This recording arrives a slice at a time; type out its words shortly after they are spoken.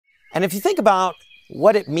And if you think about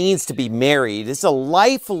what it means to be married, it's a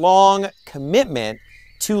lifelong commitment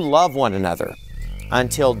to love one another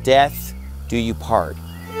until death do you part.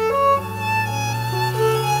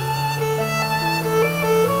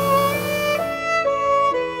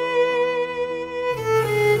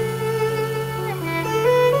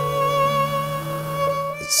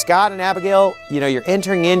 Scott and Abigail, you're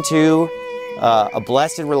entering into a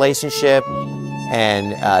blessed relationship,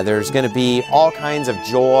 and there's going to be all kinds of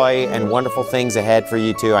joy and wonderful things ahead for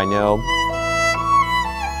you two, I know.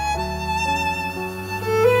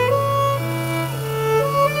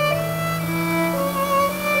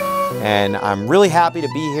 And I'm really happy to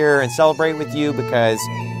be here and celebrate with you because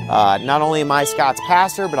not only am I Scott's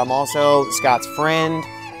pastor, but I'm also Scott's friend,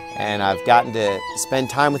 and I've gotten to spend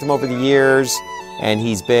time with him over the years. And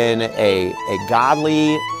he's been a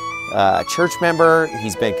godly church member.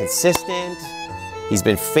 He's been consistent. He's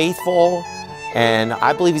been faithful. And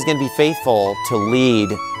I believe he's going to be faithful to lead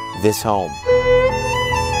this home.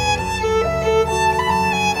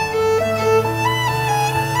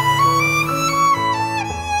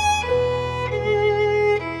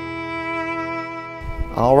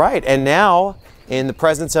 All right, and now, in the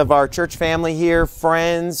presence of our church family here,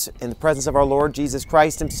 friends, in the presence of our Lord Jesus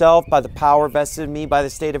Christ himself, by the power vested in me by the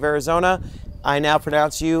state of Arizona, I now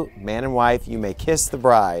pronounce you man and wife. You may kiss the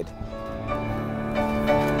bride.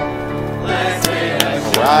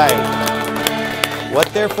 All right.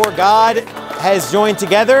 What therefore God has joined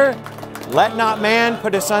together, let not man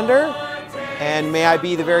put asunder. And may I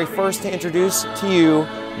be the very first to introduce to you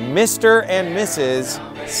Mr. and Mrs.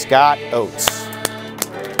 Scott Oates.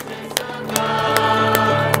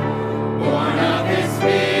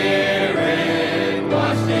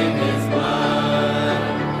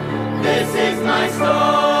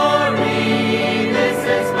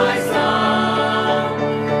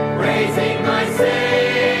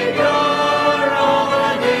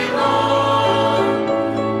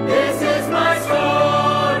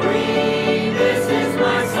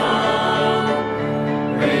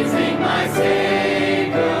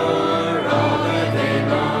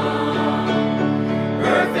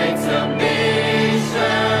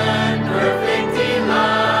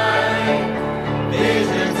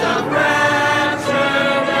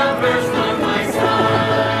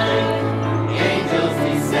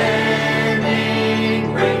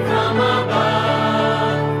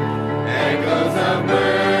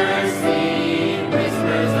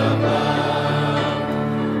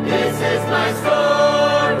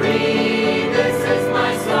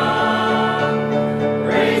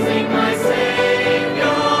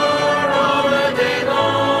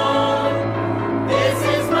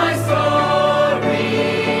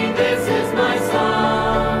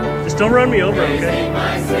 Don't run me over, okay?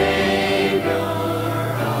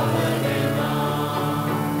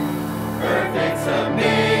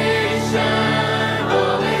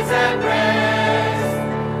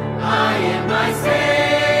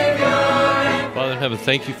 Father in heaven,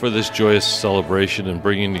 thank you for this joyous celebration and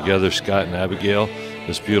bringing together Scott and Abigail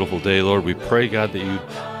this beautiful day, Lord. We pray, God, that you'd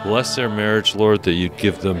bless their marriage, Lord, that you'd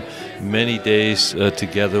give them many days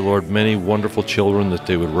together, Lord, many wonderful children that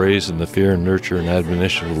they would raise in the fear and nurture and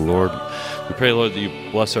admonition of the Lord. We pray, Lord, that you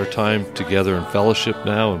bless our time together in fellowship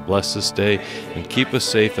now and bless this day and keep us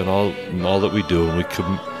safe in all that we do. And we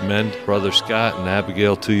commend Brother Scott and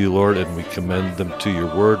Abigail to you, Lord, and we commend them to your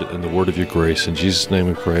word and the word of your grace. In Jesus' name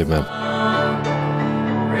we pray, amen.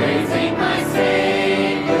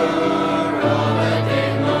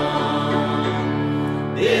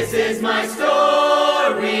 This is my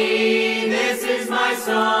story, this is my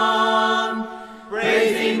song,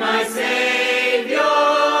 praising my Savior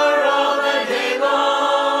all the day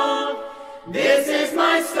long. This is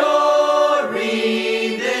my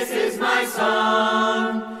story, this is my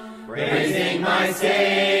song, praising my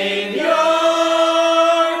Savior.